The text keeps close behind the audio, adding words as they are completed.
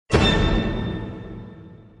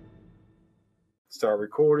start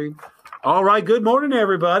recording. All right, good morning,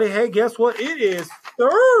 everybody. Hey, guess what? It is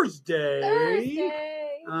Thursday.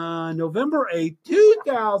 November 8th,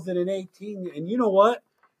 2018. And you know what?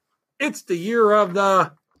 It's the year of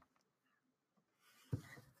the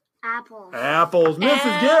apples.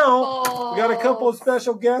 Mrs. Gill, we got a couple of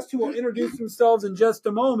special guests who will introduce themselves in just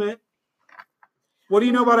a moment. What do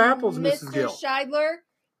you know about apples, Mrs. Gill? Mr. Scheidler,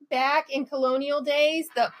 back in colonial days,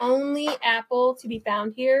 the only apple to be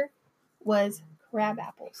found here was crab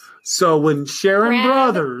apples. So when Sharon Crab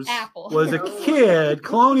Brothers apple. was a kid,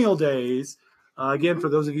 colonial days, again, for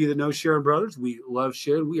those of you that know Sharon Brothers, we love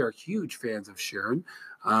Sharon. We are huge fans of Sharon.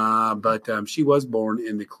 But she was born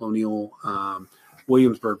in the colonial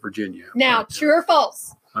Williamsburg, Virginia. Now, true or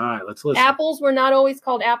false? All right, let's listen. Apples were not always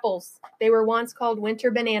called apples. They were once called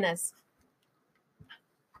winter bananas.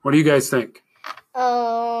 What do you guys think?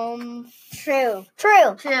 True.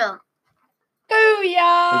 Booyah! You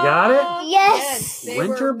got it? Yes. They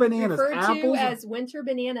Winter were bananas. referred Apples to as winter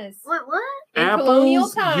bananas. What? In Apples colonial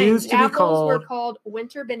times, used to be apples were called- called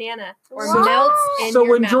winter banana or What? melts in So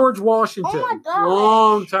your when mouth. George Washington, Oh my gosh.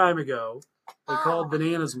 long time ago, they called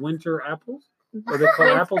bananas winter apples? Or they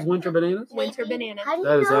called apples winter bananas? Winter banana. How do you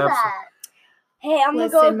That is know abs- that? Hey, I'm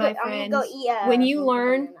Listen, gonna my go. I'm friends, gonna go eat. when you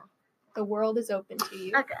learn, the world is open to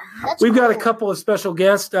you. Okay. We've got a couple of special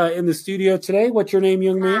guests in the studio today. What's your name,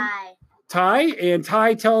 young man? Hi. Ty. And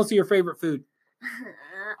Ty, tell us your favorite food.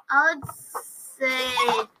 I would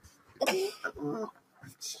say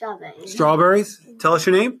strawberries. Strawberries. Tell us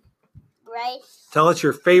your name. Rice. Tell us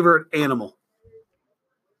your favorite animal.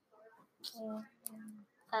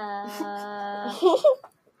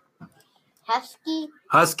 Husky.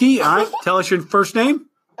 Husky. All right. Tell us your first name.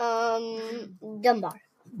 Dunbar.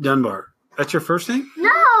 Dunbar. That's your first name?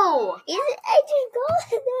 No. Is it? I just go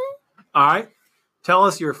there. All right. Tell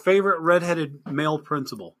us your favorite redheaded male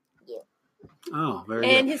principal. You. Oh, very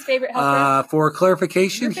And good. his favorite helper. For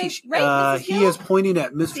clarification, Your he, fa- right, Mrs. he Gill? is pointing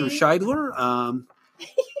at Mr. See? Scheidler.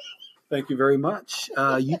 Thank you very much.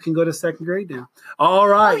 You can go to second grade now. All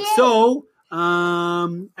right. yay. So,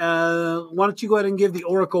 why don't you go ahead and give the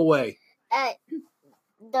Oracle way?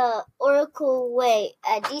 The Oracle way.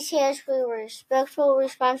 DC has we were respectful,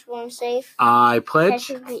 responsible, and safe. I I pledge.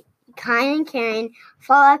 should be kind and caring,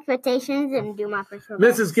 follow expectations, and do my personal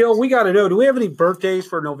best. Mrs. Gill, we got to know, do we have any birthdays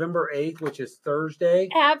for November 8th, which is Thursday?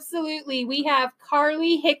 Absolutely. We have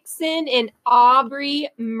Carly Hickson and Aubrey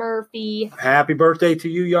Murphy. Happy birthday to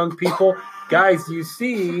you, young people. Guys, you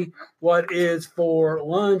see what is for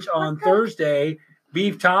lunch on Thursday?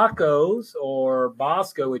 Beef tacos or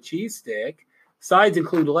Bosco, a cheese stick. Sides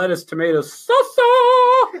include lettuce, tomatoes,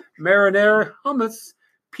 salsa, marinara, hummus,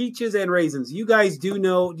 peaches, and raisins. You guys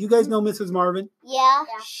know Mrs. Marvin? Yeah.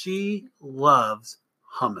 She loves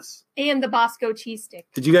hummus. And the Bosco cheese stick.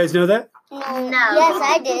 Did you guys know that? No. Yes,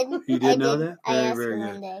 I did. You did know that? I Very, asked very her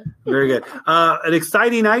good. one day. Very good. An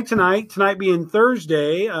exciting night tonight. Tonight being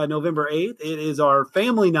Thursday, November 8th. It is our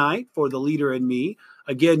family night for the leader and me.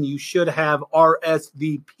 Again, you should have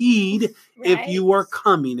RSVP'd if you were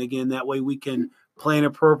coming. Again, that way we can plan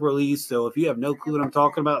appropriately. So if you have no clue what I'm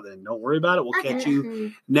talking about, then don't worry about it. We'll catch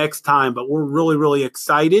you next time. But we're really, really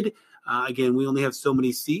excited. Again, we only have so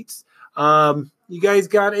many seats. You guys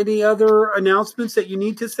got any other announcements that you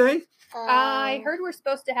need to say? I heard we're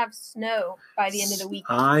supposed to have snow by the end of the week.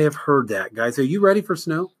 I have heard that, guys. Are you ready for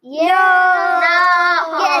snow? Yeah.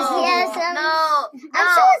 No. Yes.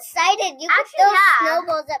 I'm so excited. You can throw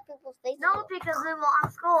snowballs at people's faces. No, because we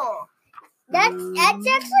want school. That's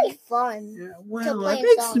actually fun. Yeah, To well, play that a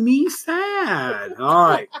makes song. me sad. All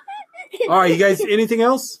right. All right, you guys, anything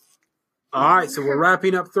else? All right, so we're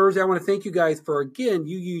wrapping up Thursday. I want to thank you guys for, again,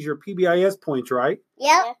 you use your PBIS points, right?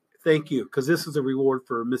 Yep. Thank you, because this is a reward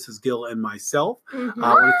for Mrs. Gill and myself. Mhm.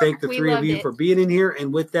 I want to thank the We three of loved you it. for being in here.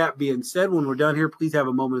 And with that being said, when we're done here, please have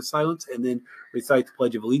a moment of silence and then recite the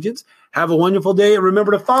Pledge of Allegiance. Have a wonderful day, and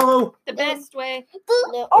remember to follow The best way.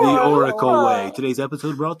 the Oracle Way. Today's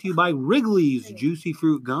episode brought to you by Wrigley's Juicy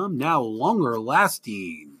Fruit Gum, now longer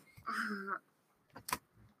lasting.